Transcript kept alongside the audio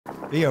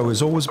Veo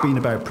has always been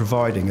about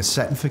providing a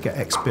set-and-forget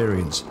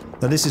experience.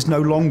 Now this is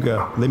no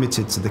longer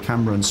limited to the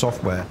camera and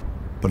software,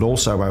 but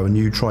also our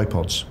new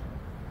tripods.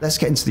 Let's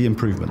get into the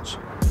improvements.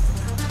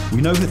 We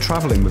know that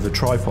travelling with a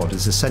tripod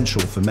is essential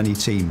for many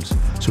teams,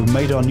 so we've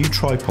made our new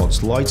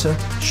tripods lighter,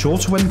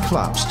 shorter when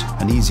collapsed,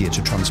 and easier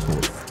to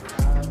transport.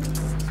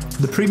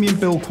 The premium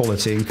build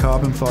quality and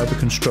carbon fibre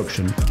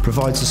construction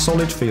provides a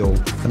solid feel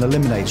and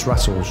eliminates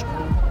rattles.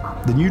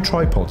 The new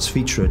tripods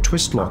feature a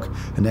twist lock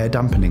and air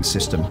dampening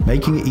system,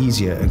 making it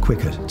easier and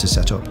quicker to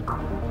set up.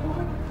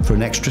 For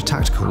an extra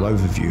tactical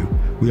overview,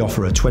 we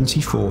offer a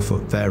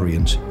 24-foot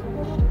variant.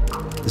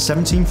 The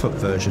 17-foot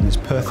version is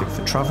perfect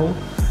for travel.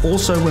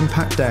 Also, when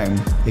packed down,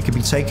 it can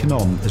be taken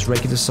on as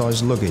regular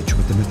sized luggage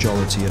with the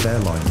majority of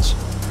airlines.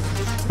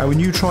 Our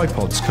new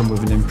tripods come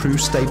with an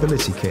improved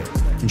stability kit,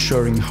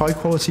 ensuring high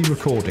quality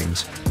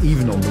recordings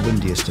even on the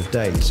windiest of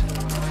days.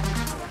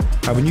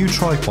 Our new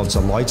tripods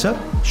are lighter,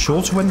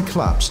 shorter when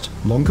collapsed,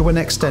 longer when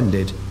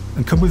extended,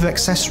 and come with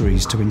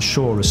accessories to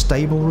ensure a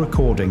stable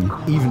recording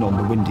even on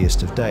the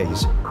windiest of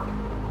days.